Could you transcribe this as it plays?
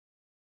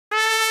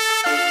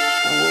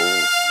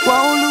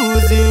won't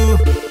lose you.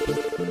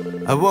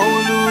 I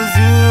won't lose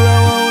you, I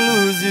won't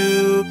lose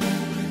you.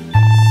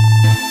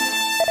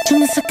 Yo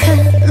me saqué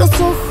los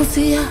ojos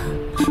y ya,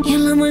 y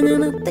en la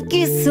mañana te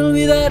quise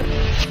olvidar.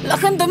 La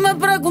gente me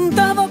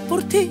preguntaba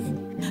por ti,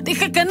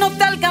 dije que no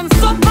te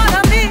alcanzó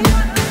para mí.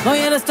 Hoy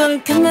eres tú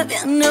el que me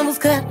viene a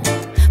buscar,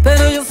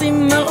 pero yo sí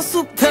me lo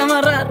supe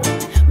amarrar.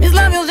 Mis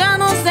labios ya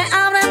no se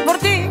abren por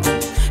ti,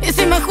 y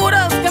si me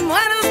juras que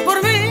mueres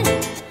por mí,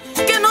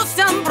 que no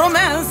sean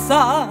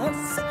promesas.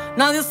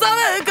 Nadie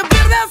sabe que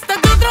pierde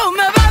hasta que otro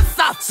me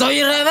besa. Soy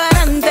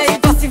irreverente y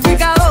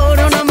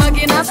pacificadora, una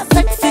máquina de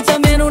sexo y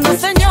también una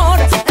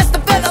señora. Este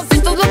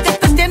pedacito es lo que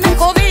te tiene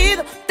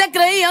jodido. Te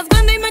creías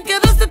grande y me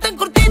quedaste tan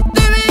cortito.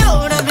 Y me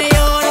lloras, me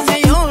lloras,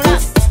 me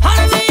lloras.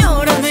 Ahora me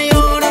lloras, me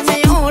lloras,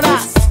 me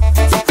lloras.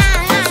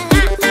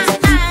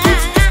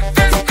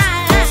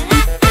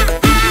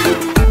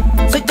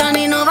 Soy tan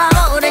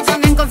innovadora y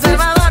también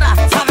conservadora.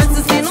 A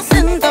veces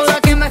inocente, ahora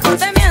que mejor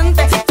te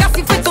miente.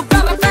 Casi fui tu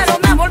perra pero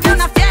me volvió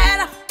una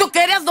fiera. Tú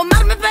querías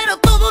domarme pero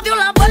todo dio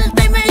la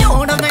vuelta. Y me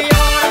lloras, me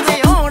lloras,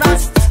 me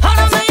lloras.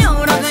 Ahora me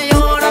lloras, me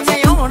lloras,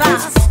 me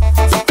lloras.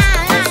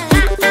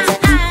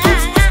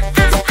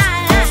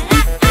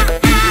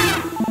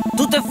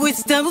 Tú te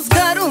fuiste a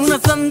buscar una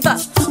santa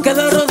que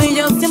de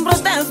rodillas siempre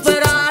te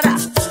esperara.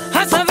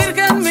 A esa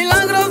virgen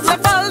milagros le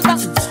faltan,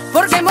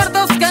 porque hay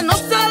muertos que no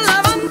se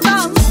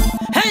levantan.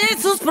 Ella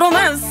y sus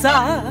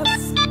promesas.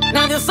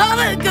 Nadie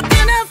sabe que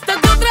tiene hasta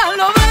que otra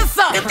lo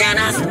besa. ¿Qué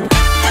tienes?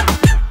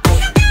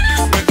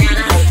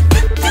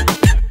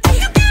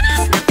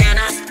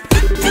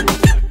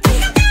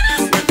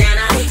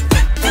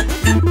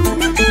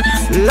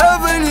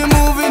 Loving you,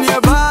 moving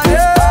your body,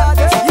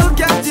 you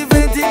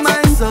captivating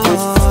my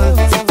soul.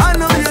 I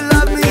know you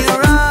love me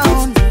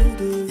around,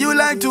 you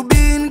like to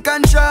be in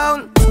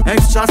control.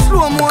 Extra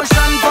slow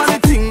motion for the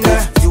thing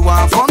there. You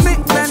want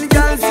commitment,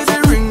 girl, see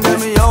the ring there.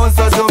 Me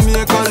also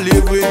Jamaica,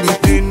 live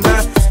with me in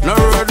there. No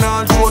road,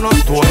 no show, no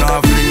stone,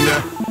 no fling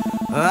there.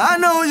 I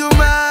know you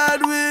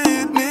mad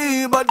with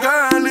me, but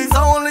girl, it's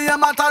only a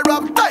matter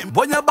of time.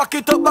 When you back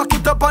it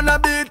up on a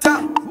beat.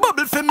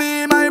 Bubble for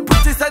me, my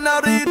pretty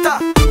senorita.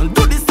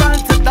 Do the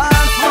salsa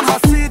dance,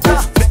 mamacita.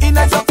 Me in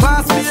a your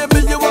class,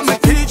 baby, you are my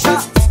teacher.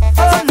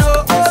 Oh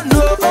no, oh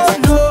no, oh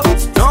no.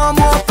 No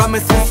more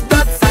promises,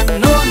 that's a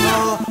no,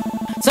 no.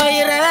 Soy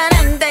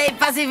irreverente y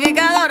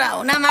pacificadora,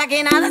 una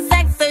máquina de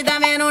sexo y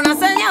también una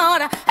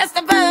señora.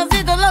 Este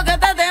pedacito es lo que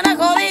te tiene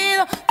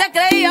jodido. Te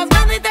creías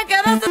grande y te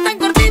quedaste tan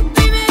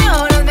cortito. Y me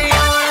lloras, me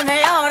lloras, me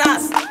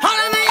lloras.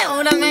 Ahora me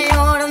lloras, me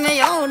lloras, me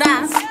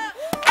lloras.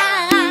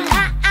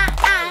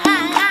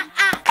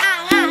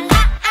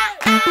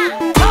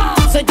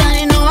 Soy tan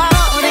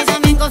innovadora y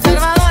también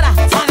conservadora.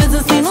 A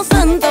veces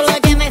inocente, la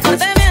que mejor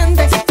te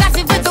miente.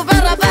 Casi fui tu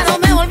perra pero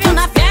me volví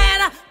una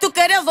fiera. Tú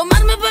querías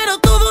domarme pero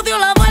todo dio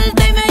la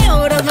vuelta. Y me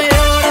lloras, me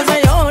lloras,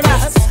 me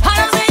lloras.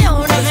 Ahora me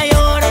lloras, me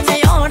lloras, me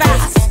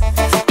lloras.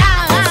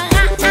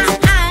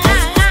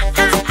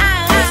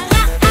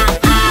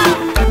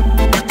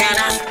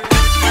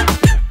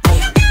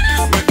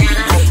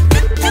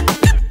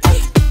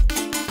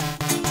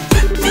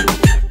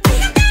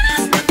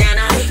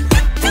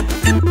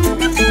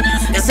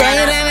 Soy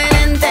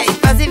irreverente y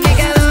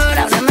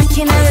pacificadora, una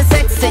máquina de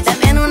sexo y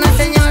también una